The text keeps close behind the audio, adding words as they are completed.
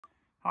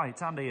Hi,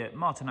 it's Andy at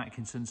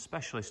Atkinson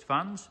Specialist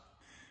Vans.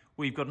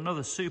 We've got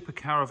another Super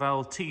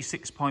Caravelle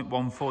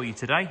T6.1 for you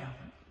today.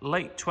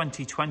 Late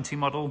 2020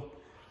 model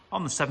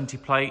on the 70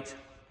 plate.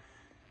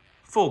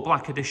 Full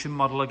black edition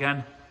model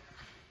again.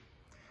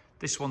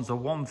 This one's the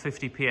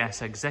 150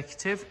 PS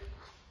Executive.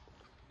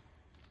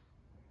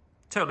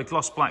 Totally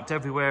gloss blacked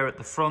everywhere at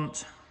the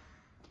front,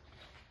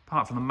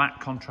 apart from the matte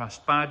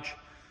contrast badge.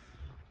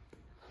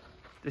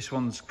 This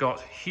one's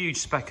got huge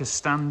spec as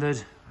standard,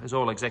 as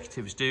all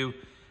executives do.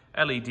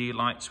 LED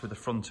lights with the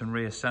front and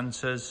rear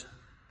sensors.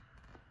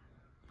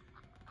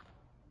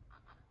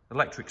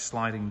 Electric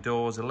sliding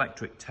doors,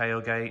 electric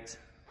tailgate.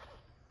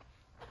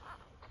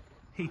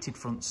 Heated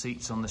front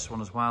seats on this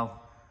one as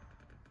well.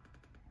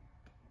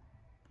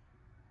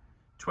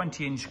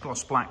 20-inch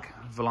gloss black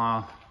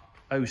Velar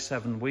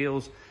 07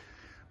 wheels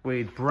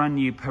with brand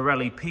new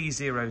Pirelli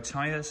P0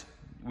 tyres.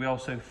 We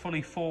also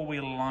fully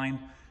four-wheel align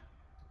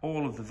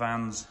all of the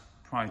vans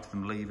prior to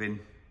them leaving.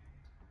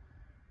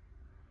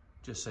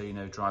 Just so you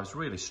know, drives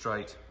really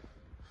straight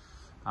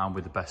and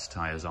with the best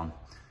tyres on.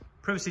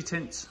 Privacy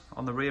tints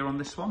on the rear on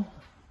this one.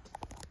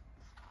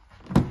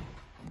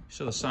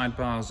 So the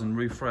sidebars and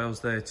roof rails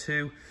there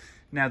too.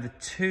 Now the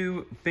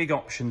two big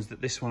options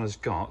that this one has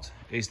got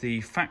is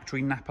the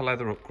factory nappa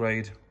leather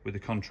upgrade with the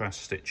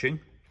contrast stitching.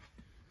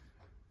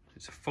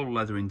 It's a full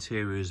leather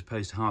interior as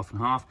opposed to half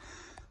and half.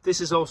 This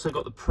has also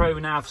got the Pro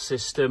Nav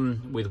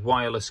system with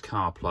wireless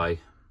CarPlay.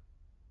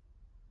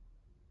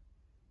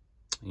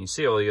 You can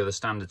see all the other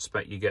standard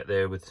spec you get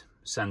there with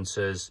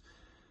sensors,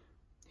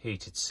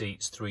 heated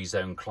seats,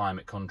 3-zone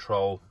climate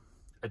control.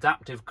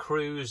 Adaptive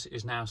cruise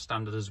is now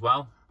standard as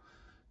well.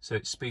 So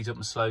it speeds up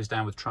and slows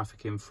down with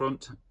traffic in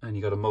front, and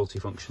you've got a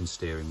multifunction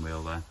steering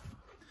wheel there.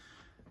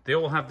 They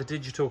all have the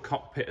digital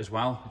cockpit as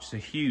well, which is a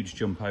huge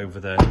jump over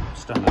the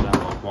standard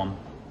analog one.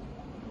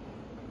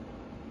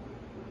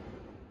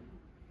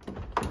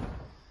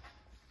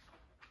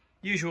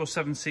 Usual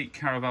 7-seat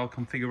Caravelle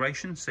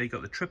configuration, so you've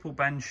got the triple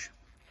bench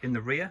in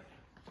the rear,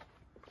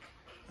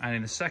 and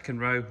in the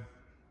second row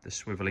the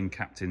swiveling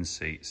captain's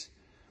seats,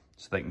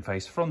 so they can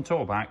face front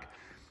or back,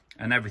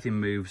 and everything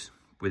moves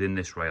within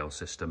this rail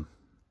system.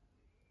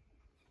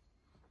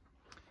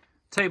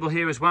 Table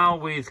here as well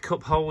with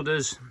cup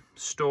holders,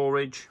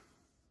 storage,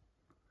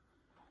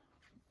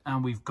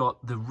 and we've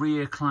got the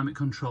rear climate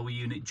control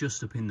unit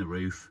just up in the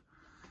roof,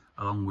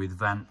 along with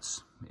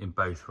vents in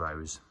both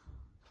rows.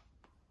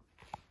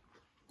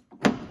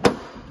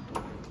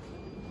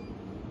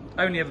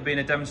 Only ever been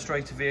a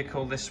demonstrator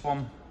vehicle, this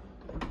one.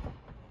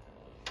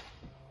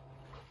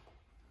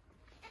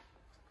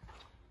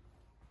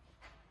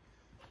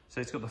 So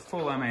it's got the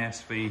full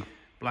MASV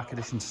Black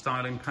Edition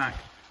styling pack.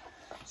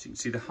 So you can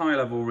see the high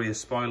level rear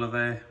spoiler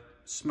there,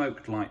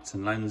 smoked lights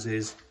and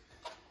lenses.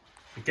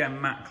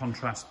 Again, matte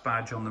contrast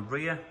badge on the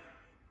rear.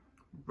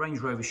 Range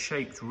Rover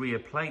shaped rear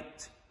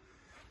plate.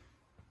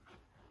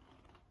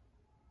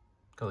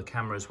 Got the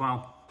camera as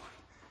well.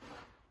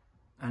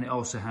 And it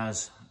also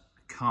has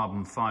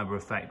carbon fibre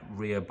effect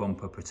rear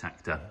bumper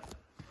protector.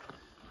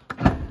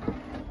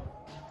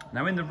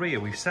 Now in the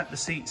rear we've set the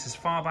seats as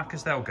far back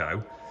as they'll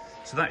go,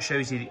 so that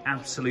shows you the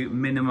absolute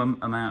minimum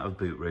amount of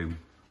boot room.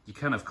 You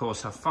can of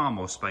course have far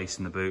more space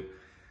in the boot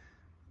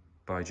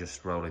by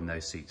just rolling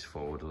those seats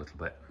forward a little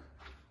bit.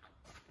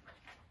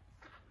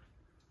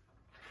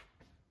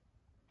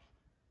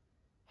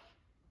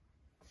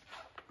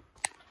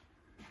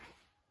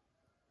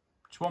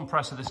 Just one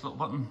press of this little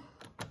button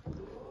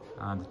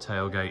and the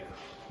tailgate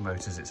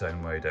motors its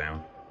own way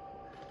down.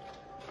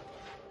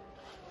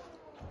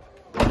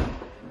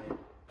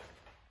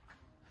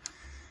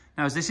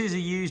 Now, as this is a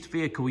used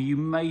vehicle, you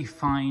may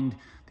find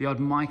the odd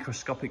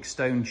microscopic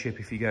stone chip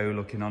if you go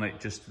looking on it,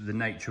 just the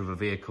nature of a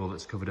vehicle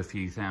that's covered a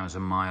few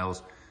thousand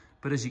miles.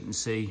 But as you can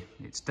see,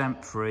 it's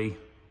damp free,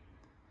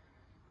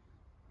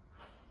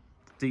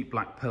 deep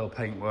black pearl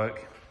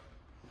paintwork,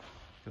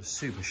 got a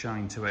super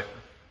shine to it.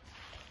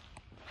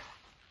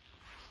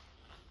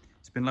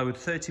 It's been lowered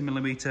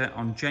 30mm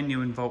on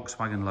genuine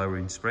Volkswagen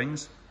lowering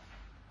springs.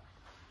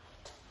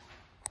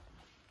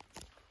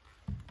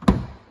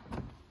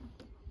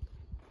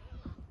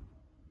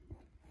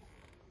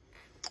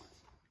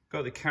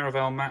 Got the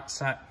Caravelle mat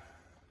set,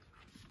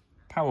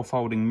 power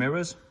folding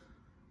mirrors.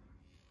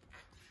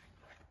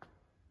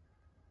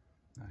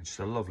 Just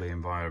a lovely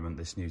environment,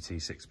 this new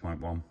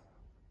T6.1.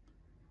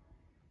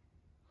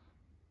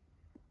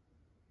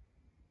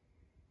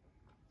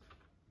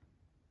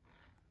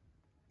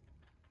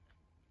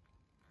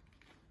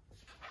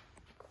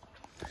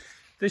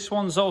 This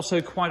one's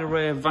also quite a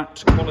rare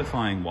VAT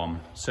qualifying one.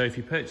 So if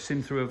you're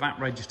purchasing through a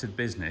VAT registered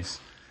business,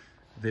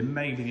 there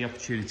may be the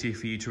opportunity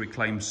for you to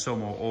reclaim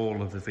some or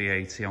all of the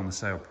VAT on the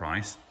sale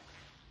price.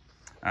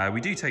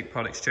 We do take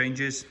part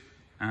exchanges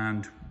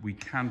and we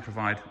can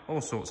provide all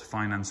sorts of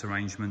finance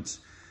arrangements.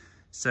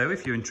 So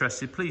if you're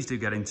interested, please do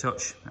get in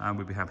touch and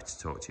we'd be happy to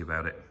talk to you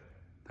about it.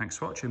 Thanks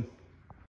for watching.